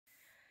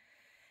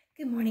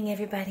Good morning,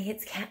 everybody.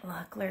 It's Kat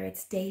Locklear.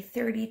 It's day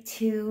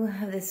 32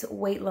 of this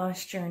weight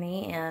loss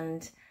journey,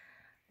 and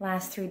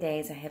last 3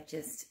 days I have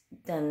just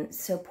done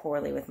so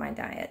poorly with my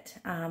diet.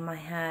 I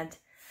had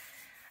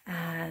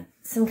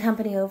some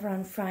company over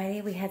on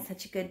Friday. We had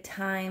such a good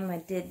time. I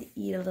did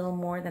eat a little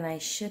more than I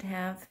should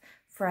have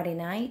Friday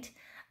night,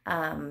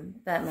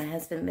 but my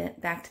husband went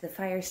back to the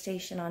fire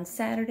station on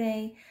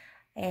Saturday,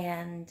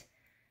 and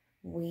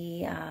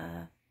we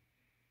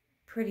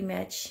pretty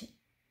much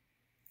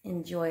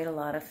enjoyed a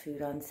lot of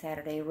food on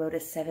Saturday. Wrote a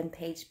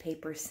 7-page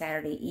paper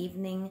Saturday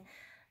evening,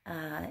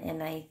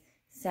 and I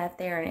sat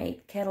there and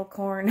ate kettle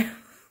corn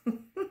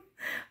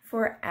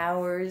for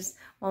hours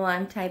while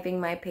I'm typing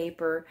my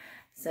paper.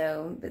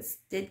 So, but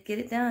did get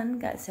it done.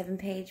 Got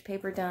 7-page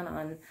paper done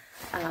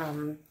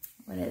on,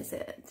 what is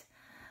it?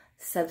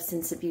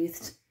 Substance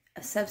abuse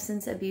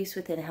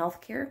within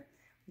healthcare,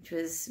 which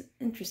was an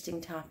interesting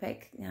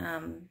topic.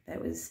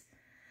 That was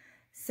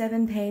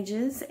 7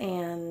 pages,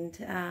 and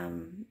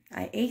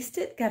I aced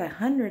it, got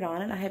 100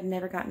 on it. I have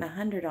never gotten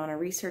 100 on a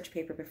research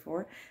paper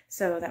before,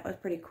 so that was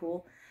pretty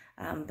cool.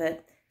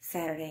 But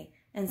Saturday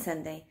and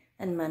Sunday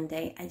and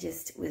Monday, I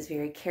just was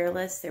very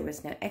careless. There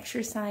was no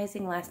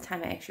exercising. Last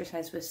time I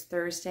exercised was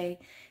Thursday,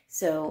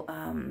 so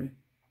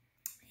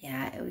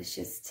yeah, it was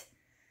just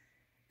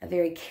a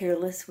very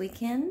careless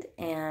weekend,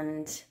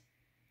 and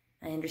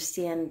I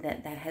understand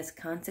that that has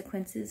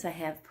consequences. I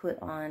have put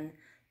on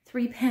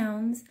 3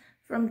 pounds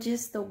from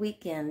just the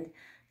weekend.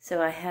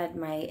 So I had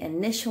my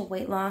initial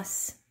weight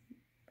loss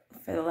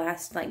for the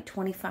last like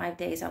 25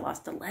 days. I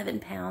lost 11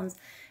 pounds,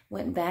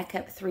 went back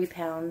up 3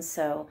 pounds.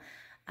 So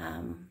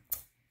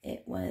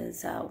it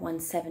was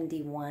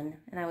 171,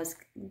 and I was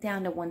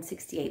down to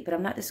 168, but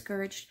I'm not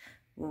discouraged.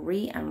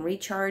 I'm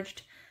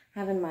recharged.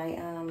 Having my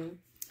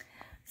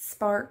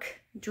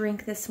Spark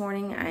drink this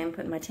morning. I am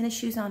putting my tennis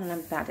shoes on, and I'm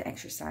about to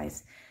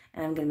exercise,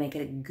 and I'm going to make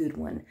it a good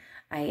one.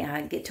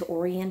 I get to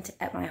orient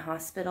at my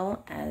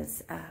hospital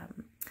as a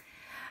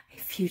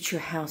future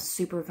house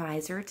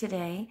supervisor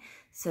today,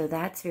 so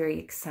that's very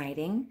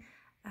exciting.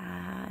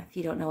 If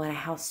you don't know what a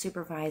house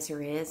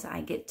supervisor is,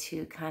 I get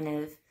to kind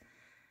of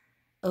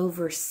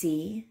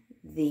oversee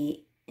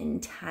the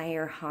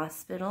entire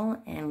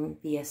hospital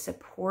and be a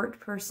support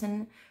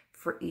person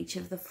for each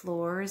of the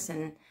floors,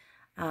 and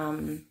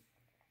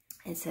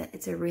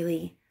it's a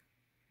really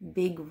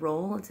big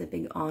role. It's a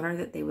big honor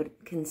that they would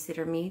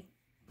consider me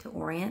to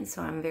orient,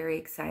 so I'm very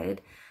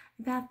excited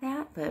about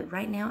that. But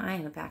right now I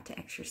am about to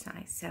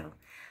exercise, so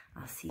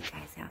I'll see you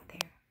guys out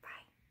there.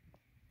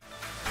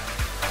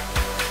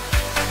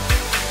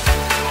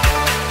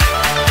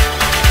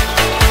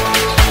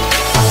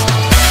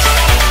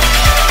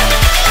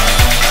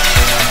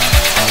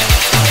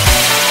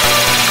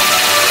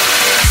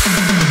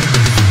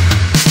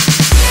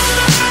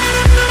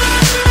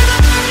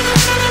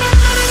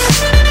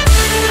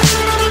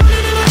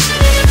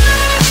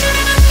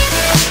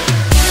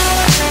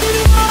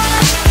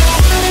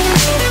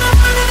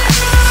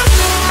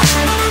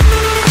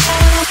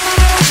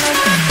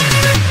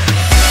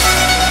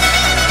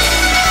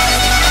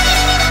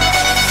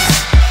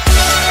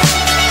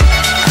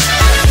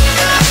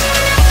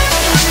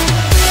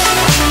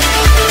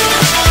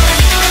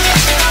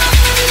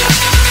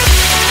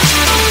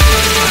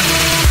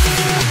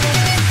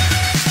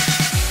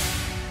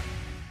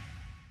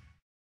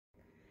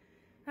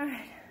 All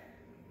right,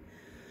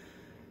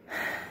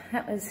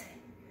 that was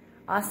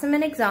awesome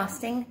and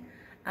exhausting.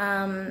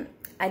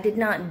 I did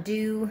not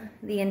do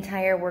the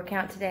entire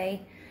workout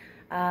today.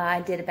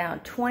 I did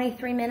about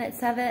 23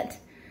 minutes of it,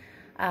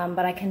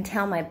 but I can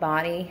tell my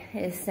body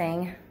is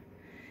saying,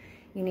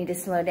 you need to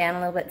slow down a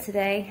little bit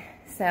today.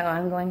 So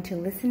I'm going to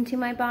listen to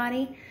my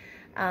body.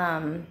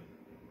 Let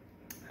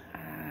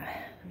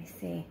me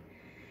see,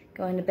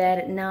 going to bed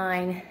at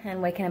 9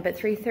 and waking up at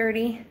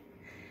 3:30.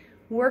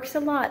 Works a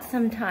lot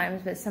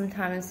sometimes, but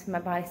sometimes my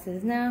body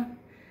says, no,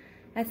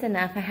 that's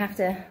enough. I have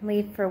to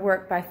leave for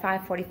work by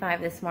 5:45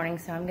 this morning,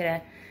 so I'm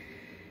gonna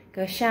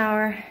go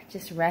shower,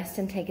 just rest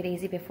and take it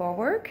easy before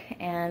work,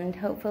 and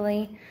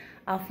hopefully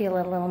I'll feel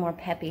a little more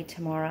peppy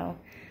tomorrow.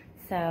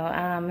 So,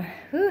 I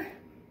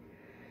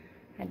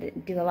had to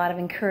do a lot of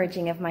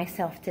encouraging of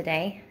myself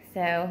today.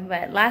 So,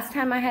 but last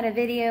time I had a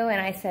video and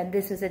I said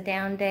this was a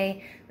down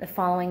day, the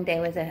following day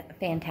was a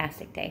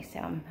fantastic day. So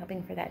I'm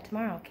hoping for that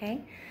tomorrow,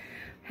 okay?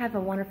 Have a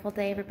wonderful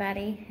day,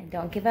 everybody, and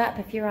don't give up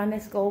if you're on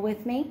this goal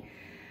with me.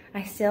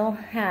 I still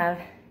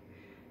have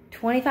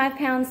 25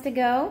 pounds to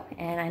go,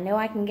 and I know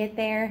I can get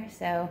there,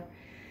 so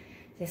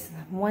just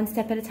one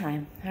step at a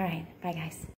time. All right, bye, guys.